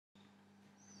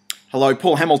Hello,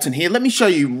 Paul Hamilton here. Let me show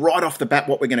you right off the bat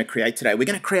what we're going to create today. We're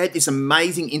going to create this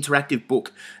amazing interactive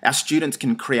book. Our students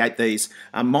can create these.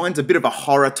 Mine's a bit of a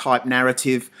horror type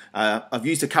narrative. I've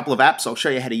used a couple of apps. I'll show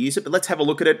you how to use it, but let's have a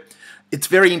look at it. It's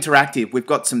very interactive. We've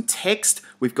got some text,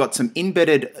 we've got some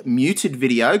embedded muted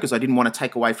video because I didn't want to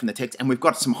take away from the text, and we've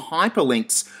got some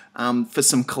hyperlinks for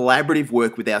some collaborative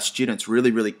work with our students.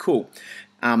 Really, really cool.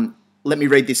 Let me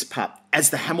read this part. As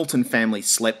the Hamilton family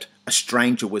slept, a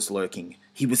stranger was lurking.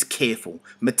 He was careful,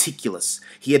 meticulous.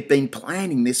 He had been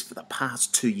planning this for the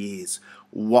past 2 years.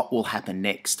 What will happen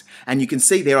next? And you can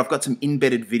see there I've got some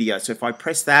embedded video. So if I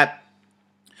press that,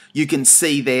 you can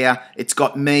see there it's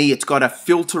got me, it's got a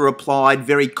filter applied,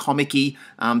 very comic-y,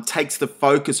 takes the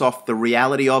focus off the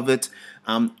reality of it.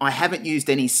 I haven't used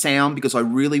any sound because I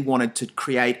really wanted to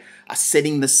create a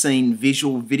setting the scene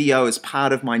visual video as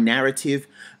part of my narrative,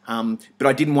 but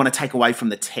I didn't want to take away from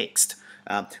the text.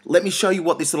 Let me show you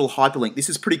what this little hyperlink, this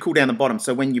is pretty cool down the bottom.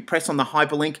 So when you press on the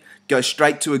hyperlink, go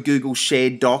straight to a Google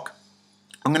shared doc.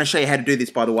 I'm going to show you how to do this,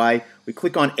 by the way. We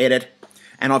click on edit,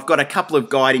 and I've got a couple of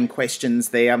guiding questions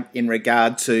there in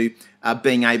regard to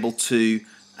being able to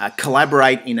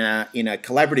collaborate in a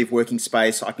collaborative working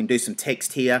space. I can do some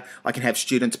text here. I can have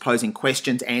students posing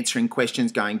questions, answering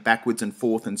questions, going backwards and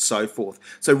forth and so forth.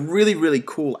 So really, really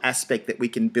cool aspect that we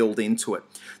can build into it.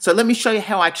 So let me show you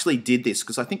how I actually did this,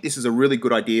 because I think this is a really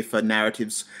good idea for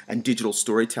narratives and digital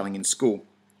storytelling in school.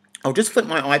 I'll just flip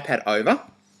my iPad over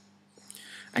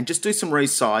and just do some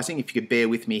resizing, if you could bear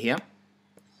with me here.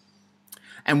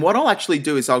 And what I'll actually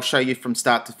do is I'll show you from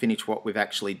start to finish what we've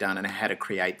actually done and how to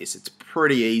create this. It's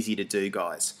pretty easy to do,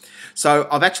 guys. So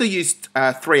I've actually used 3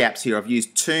 apps here. I've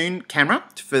used Toon camera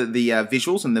for the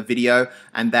visuals and the video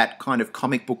and that kind of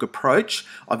comic book approach.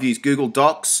 I've used Google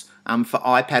Docs for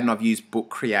iPad, and I've used Book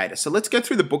Creator. So let's go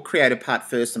through the Book Creator part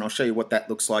first, and I'll show you what that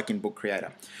looks like in Book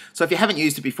Creator. So if you haven't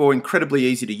used it before, incredibly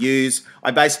easy to use.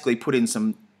 I basically put in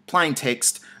some plain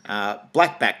text,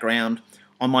 black background.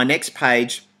 On my next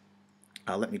page,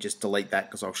 let me just delete that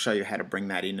because I'll show you how to bring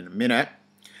that in a minute.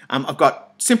 I've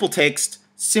got simple text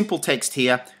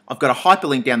here. I've got a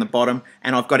hyperlink down the bottom,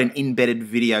 and I've got an embedded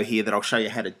video here that I'll show you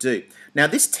how to do. Now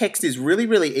this text is really,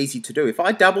 really easy to do. If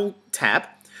I double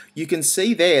tap, you can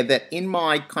see there that in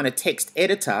my kind of text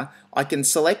editor, I can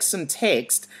select some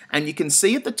text, and you can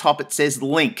see at the top it says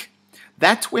link.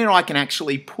 That's where I can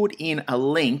actually put in a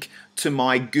link to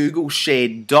my Google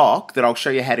shared doc that I'll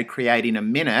show you how to create in a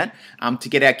minute to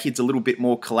get our kids a little bit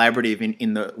more collaborative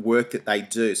in the work that they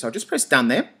do. So I'll just press done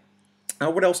there.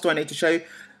 What else do I need to show you?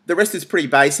 The rest is pretty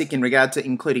basic in regard to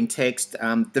including text.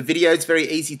 The video is very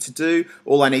easy to do.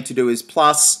 All I need to do is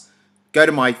plus, go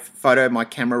to my photo, my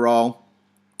camera roll,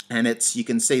 and you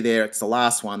can see there, it's the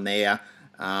last one there.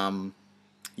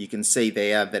 You can see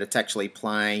there that it's actually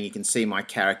playing. You can see my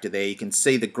character there. You can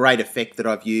see the great effect that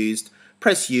I've used.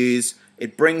 Press use.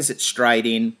 It brings it straight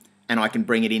in, and I can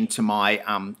bring it into my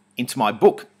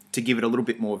book to give it a little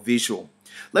bit more visual.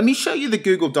 Let me show you the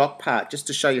Google Doc part just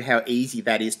to show you how easy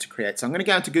that is to create. So I'm going to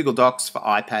go into Google Docs for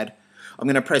iPad. I'm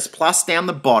going to press plus down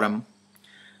the bottom.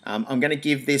 I'm going to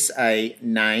give this a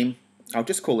name. I'll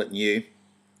just call it new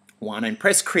one and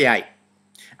press create.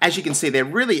 As you can see, they're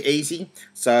really easy.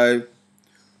 So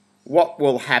what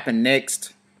will happen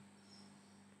next?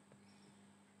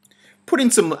 Put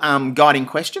in some guiding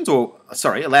questions, or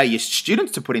sorry, allow your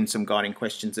students to put in some guiding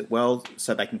questions as well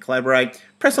so they can collaborate.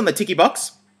 Press on the ticky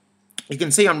box. You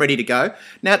can see I'm ready to go.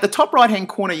 Now at the top right hand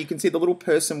corner you can see the little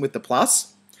person with the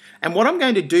plus. And what I'm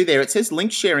going to do there, it says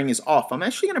link sharing is off. I'm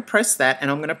actually going to press that, and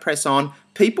I'm going to press on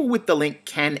people with the link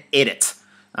can edit.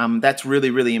 That's really,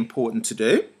 really important to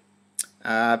do.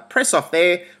 Press off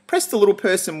there, press the little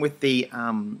person with the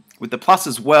plus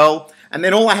as well, and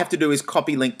then all I have to do is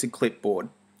copy link to clipboard.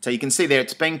 So you can see there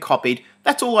it's been copied.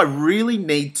 That's all I really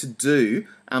need to do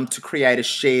to create a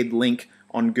shared link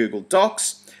on Google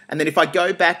Docs. And then if I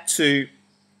go back to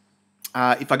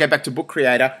Book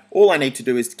Creator, all I need to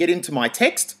do is get into my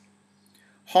text,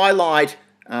 highlight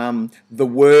the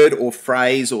word or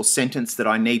phrase or sentence that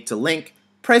I need to link,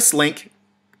 press link.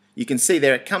 You can see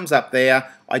there it comes up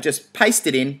there. I just paste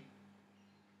it in,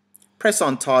 press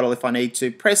on title if I need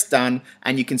to, press done,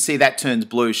 and you can see that turns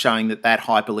blue, showing that that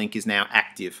hyperlink is now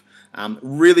active.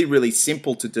 Really, really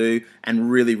simple to do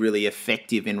and really, really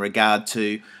effective in regard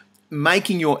to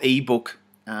making your ebook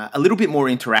a little bit more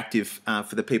interactive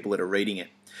for the people that are reading it.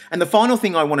 And the final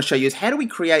thing I want to show you is how do we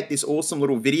create this awesome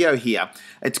little video here.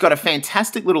 It's got a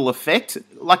fantastic little effect,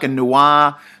 like a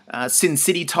noir, Sin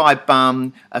City type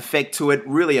effect to it,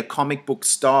 really a comic book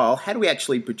style. How do we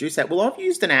actually produce that? Well, I've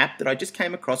used an app that I just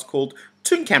came across called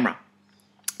Toon Camera.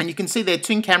 And you can see there,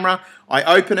 Toon Camera, I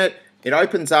open it, It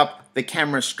opens up the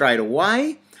camera straight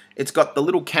away. It's got the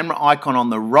little camera icon on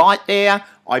the right there.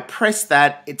 I press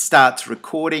that, it starts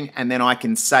recording, and then I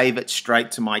can save it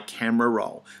straight to my camera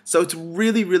roll. So it's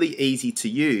really, really easy to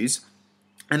use,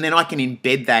 and then I can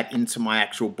embed that into my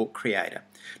actual book creator.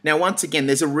 Now, once again,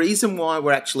 there's a reason why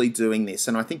we're actually doing this,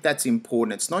 and I think that's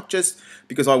important. It's not just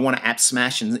because I want to app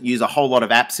smash and use a whole lot of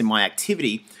apps in my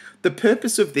activity. The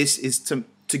purpose of this is to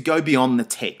go beyond the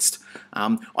text.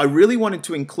 I really wanted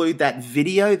to include that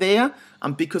video there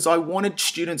because I wanted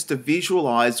students to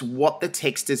visualize what the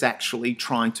text is actually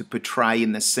trying to portray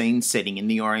in the scene setting, in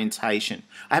the orientation.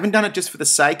 I haven't done it just for the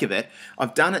sake of it.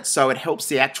 I've done it so it helps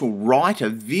the actual writer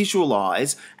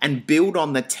visualize and build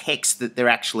on the text that they're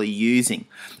actually using.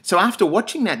 So after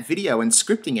watching that video and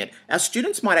scripting it, our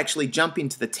students might actually jump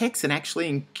into the text and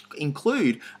actually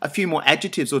include a few more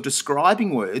adjectives or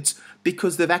describing words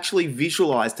because they've actually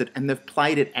visualized it and they've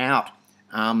played it out.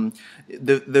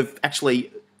 They've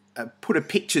actually put a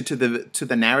picture to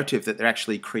the narrative that they're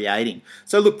actually creating.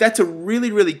 So look, that's a really,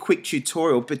 really quick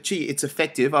tutorial, but gee, it's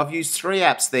effective. I've used 3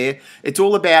 apps there. It's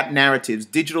all about narratives,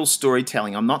 digital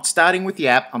storytelling. I'm not starting with the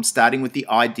app, I'm starting with the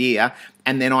idea,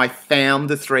 and then I found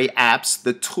the 3 apps,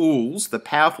 the tools, the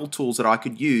powerful tools that I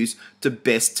could use to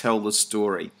best tell the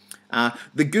story.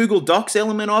 The Google Docs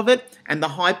element of it and the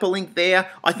hyperlink there,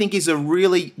 I think is a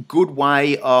really good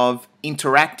way of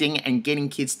interacting and getting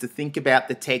kids to think about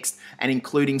the text and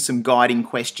including some guiding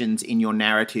questions in your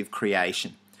narrative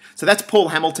creation. So that's Paul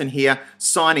Hamilton here,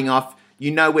 signing off. You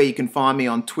know where you can find me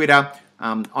on Twitter,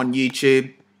 on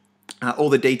YouTube. All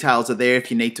the details are there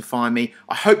if you need to find me.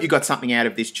 I hope you got something out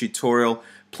of this tutorial.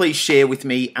 Please share with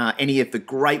me any of the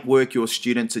great work your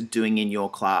students are doing in your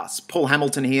class. Paul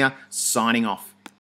Hamilton here, signing off.